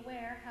to be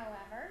aware,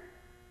 however,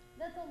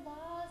 that the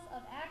laws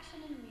of action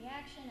and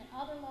reaction and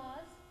other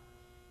laws,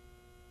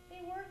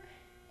 they work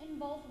in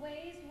both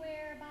ways,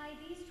 whereby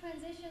these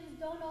transitions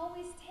don't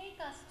always take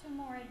us to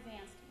more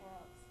advanced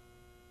worlds.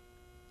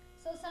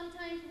 So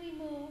sometimes we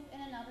move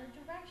in another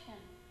direction,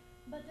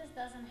 but this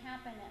doesn't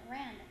happen at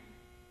random.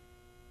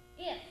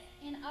 If,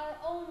 in our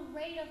own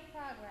rate of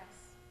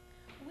progress,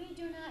 we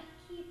do not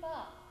keep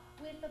up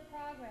with the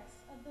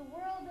progress of the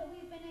world that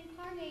we've been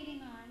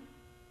incarnating on.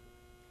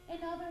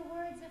 In other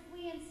words, if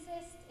we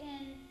insist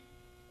in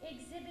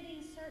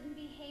exhibiting certain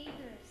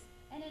behaviors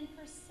and in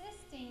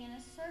persisting in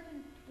a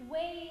certain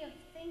way of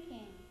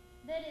thinking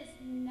that is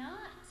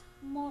not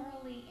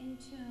morally in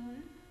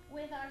tune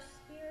with our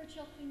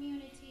spiritual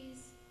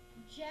community's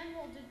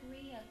general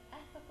degree of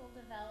ethical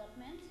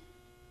development,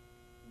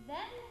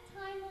 then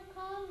the time will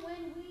come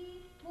when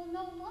we will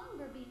no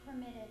longer be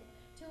permitted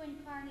to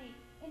incarnate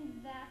in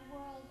that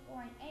world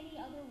or in any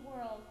other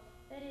world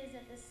that is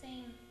at the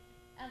same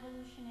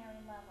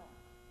evolutionary level,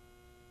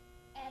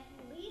 at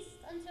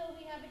least until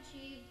we have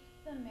achieved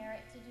the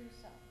merit to do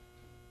so.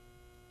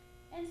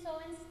 And so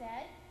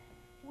instead,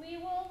 we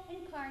will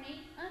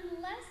incarnate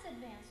on less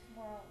advanced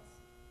worlds.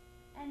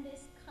 And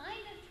this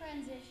kind of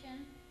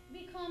transition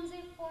becomes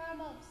a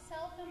form of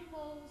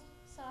self-imposed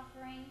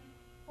suffering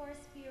for a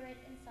spirit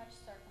in such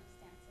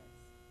circumstances.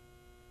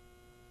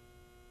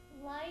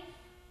 Life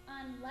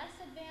on less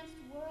advanced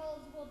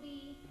worlds will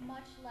be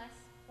much less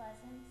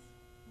pleasant,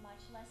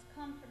 much less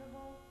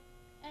comfortable,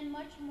 and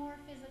much more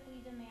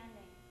physically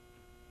demanding.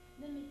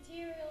 The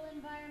material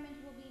environment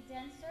will be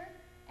denser,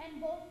 and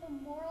both the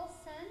moral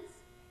sense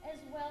as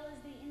well as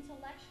the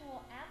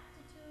intellectual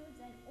aptitudes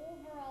and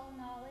overall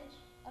knowledge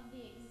of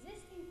the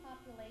existing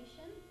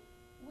population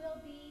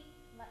will be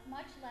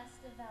much less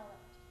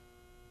developed.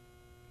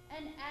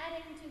 And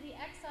adding to the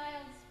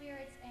exiled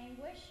spirit's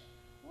anguish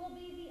will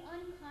be the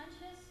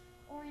unconscious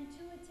or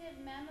intuitive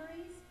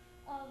memories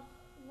of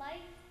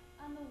life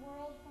on the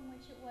world from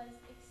which it was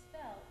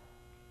expelled,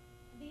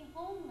 the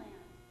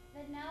homeland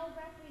that now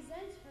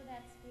represents for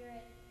that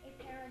spirit a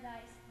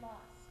paradise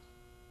lost,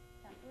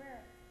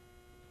 temporarily.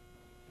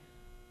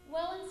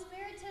 Well, in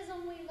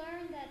Spiritism, we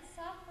learn that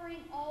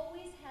suffering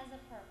always has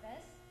a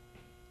purpose,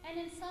 and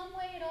in some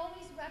way it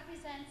always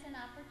represents an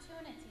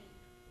opportunity.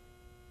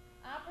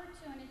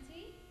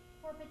 Opportunity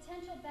for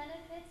potential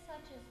benefits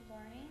such as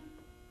learning,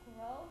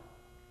 growth,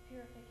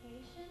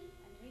 purification,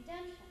 and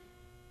redemption.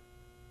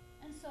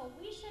 And so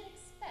we should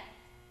expect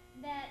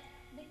that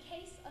the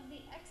case of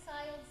the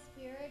exiled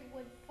spirit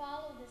would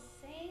follow the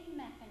same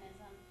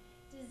mechanism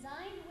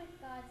designed with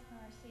God's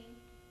mercy,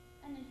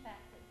 and in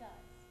fact it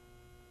does.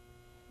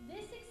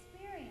 This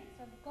experience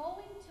of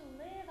going to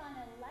live on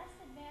a less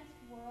advanced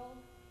world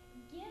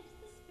gives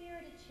the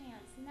spirit a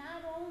chance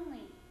not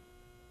only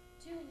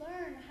to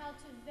learn how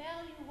to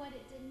value what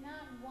it did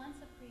not once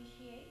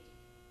appreciate,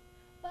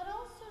 but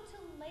also to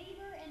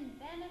labor and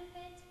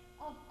benefit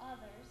of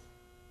others,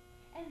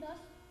 and thus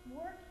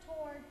work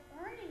toward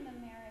earning the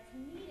merits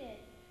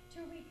needed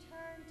to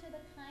return to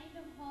the kind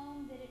of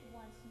home that it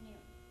once knew.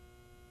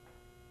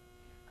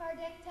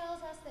 Kardec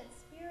tells us that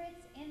spirits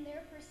in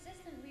their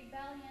persistent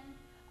rebellion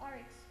are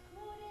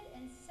excluded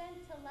and sent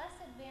to less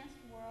advanced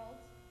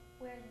worlds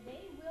where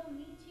they will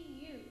need to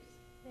use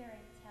their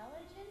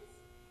intelligence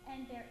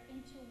and their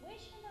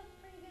intuition of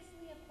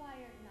previously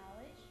acquired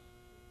knowledge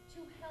to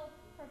help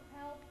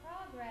propel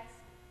progress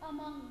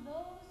among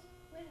those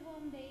with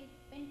whom they've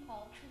been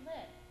called to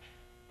live.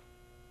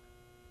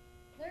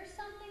 There's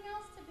something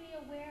else to be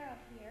aware of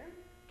here,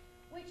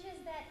 which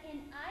is that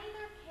in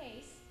either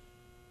case,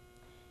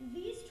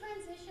 these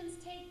transitions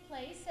take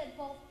place at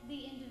both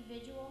the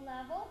individual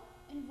level,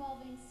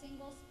 involving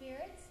single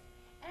spirits,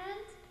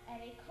 and at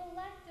a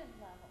collective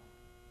level,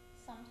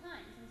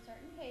 sometimes, in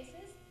certain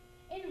cases,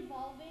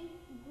 involving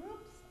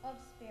groups of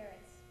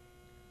spirits,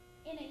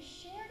 in a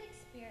shared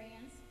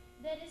experience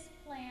that is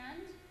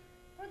planned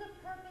for the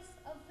purpose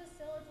of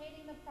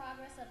facilitating the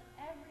progress of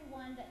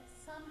everyone that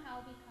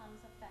somehow becomes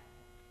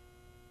affected.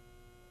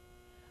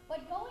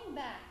 But going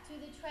back to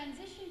the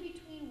transition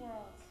between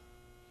worlds,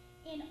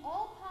 in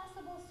all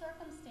possible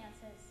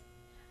circumstances,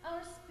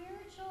 our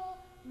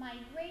spiritual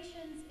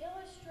migrations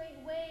illustrate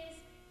ways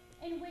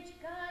in which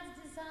God's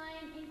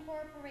design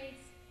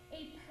incorporates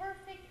a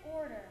perfect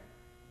order,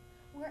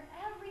 where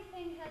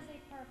everything has a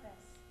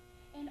purpose,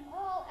 and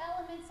all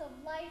elements of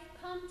life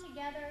come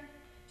together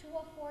to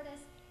afford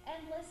us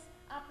endless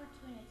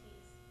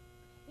opportunities.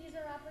 These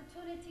are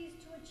opportunities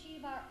to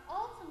achieve our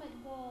ultimate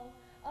goal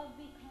of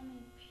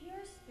becoming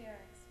pure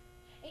spirits,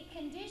 a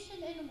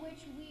condition in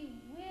which we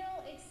will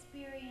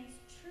experience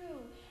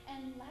true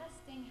and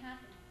lasting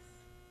happiness.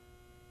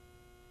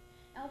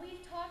 Now,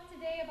 we've talked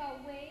today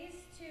about ways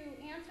to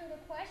answer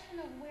the question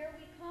of where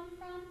we come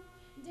from,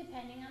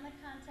 depending on the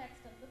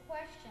context of the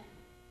question.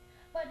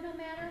 But no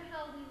matter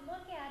how we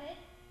look at it,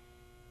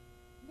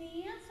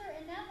 the answer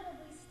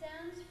inevitably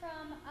stems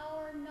from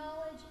our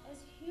knowledge as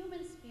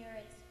human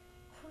spirits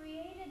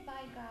created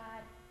by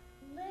God,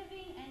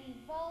 living and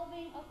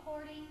evolving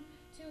according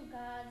to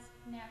God's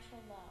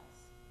natural laws.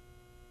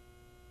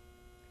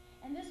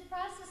 And this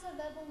process of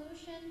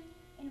evolution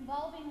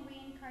involving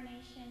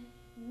reincarnation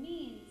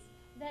means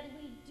that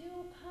we do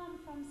come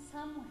from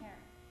somewhere,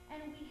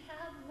 and we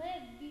have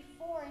lived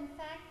before, in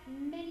fact,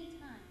 many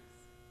times.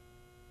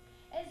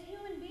 As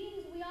human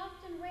beings, we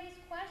often raise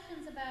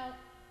questions about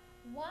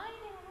why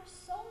there are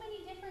so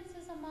many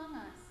differences among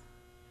us.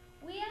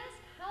 We ask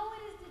how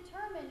it is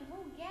determined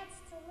who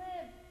gets to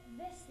live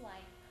this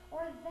life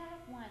or that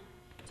one,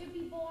 to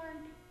be born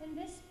in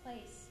this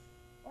place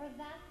or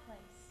that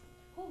place,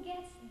 who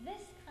gets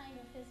this kind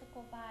of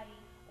physical body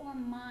or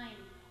mind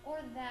or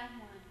that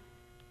one.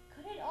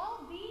 Could it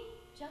all be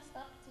just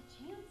up to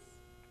chance?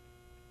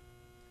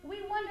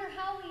 We wonder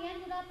how we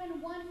ended up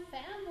in one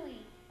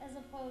family as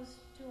opposed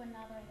to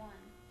another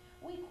one.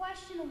 We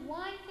question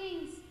why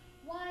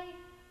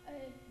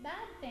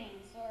bad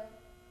things or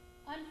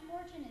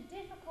unfortunate,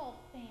 difficult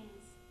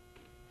things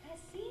has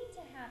seemed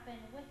to happen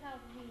without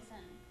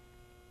reason.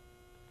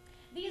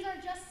 These are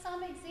just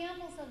some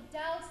examples of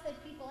doubts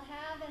that people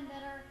have and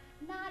that are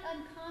not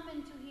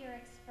uncommon to hear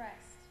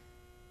expressed.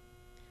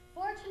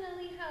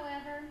 Fortunately,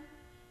 however,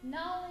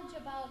 knowledge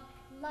about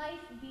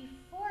life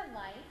before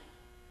life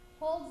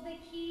holds the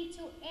key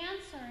to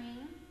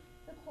answering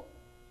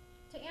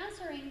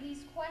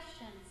these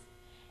questions.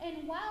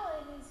 And while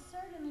it is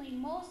certainly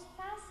most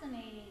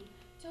fascinating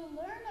to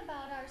learn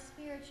about our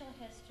spiritual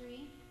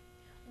history,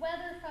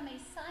 whether from a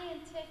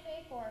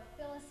scientific or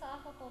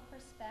philosophical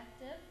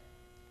perspective,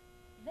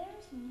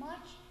 there's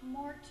much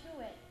more to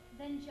it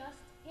than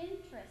just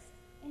interest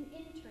and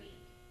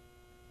intrigue.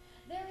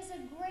 There is a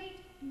great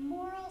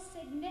moral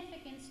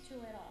significance to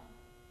it all.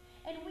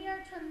 And we are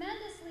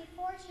tremendously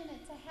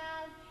fortunate to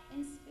have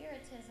in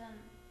Spiritism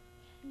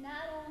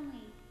not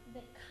only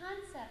the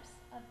concepts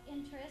of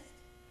interest,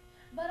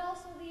 but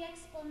also the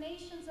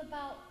explanations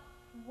about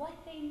what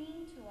they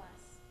mean to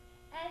us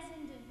as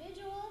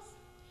individuals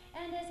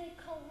and as a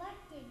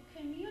collective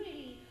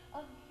community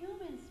of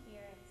human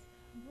spirits,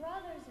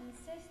 brothers and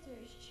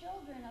sisters,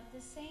 children of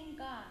the same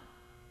God.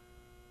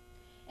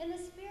 In the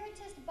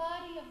Spiritist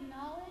body of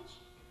knowledge,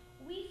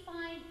 we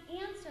find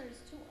answers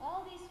to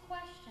all these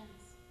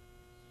questions.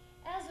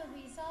 As a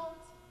result,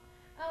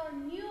 our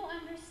new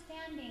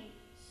understanding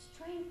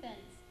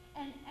strengthens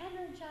and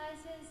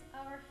energizes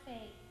our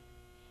faith.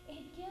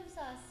 It gives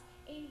us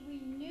a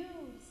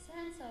renewed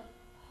sense of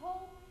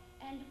hope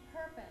and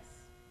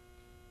purpose.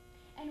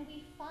 And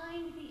we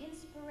find the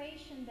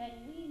inspiration that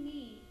we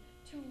need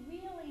to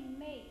really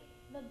make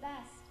the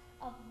best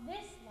of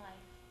this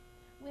life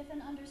with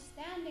an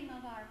understanding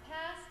of our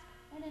past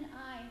and an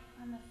eye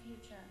on the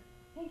future.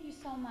 Thank you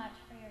so much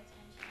for your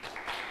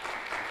attention.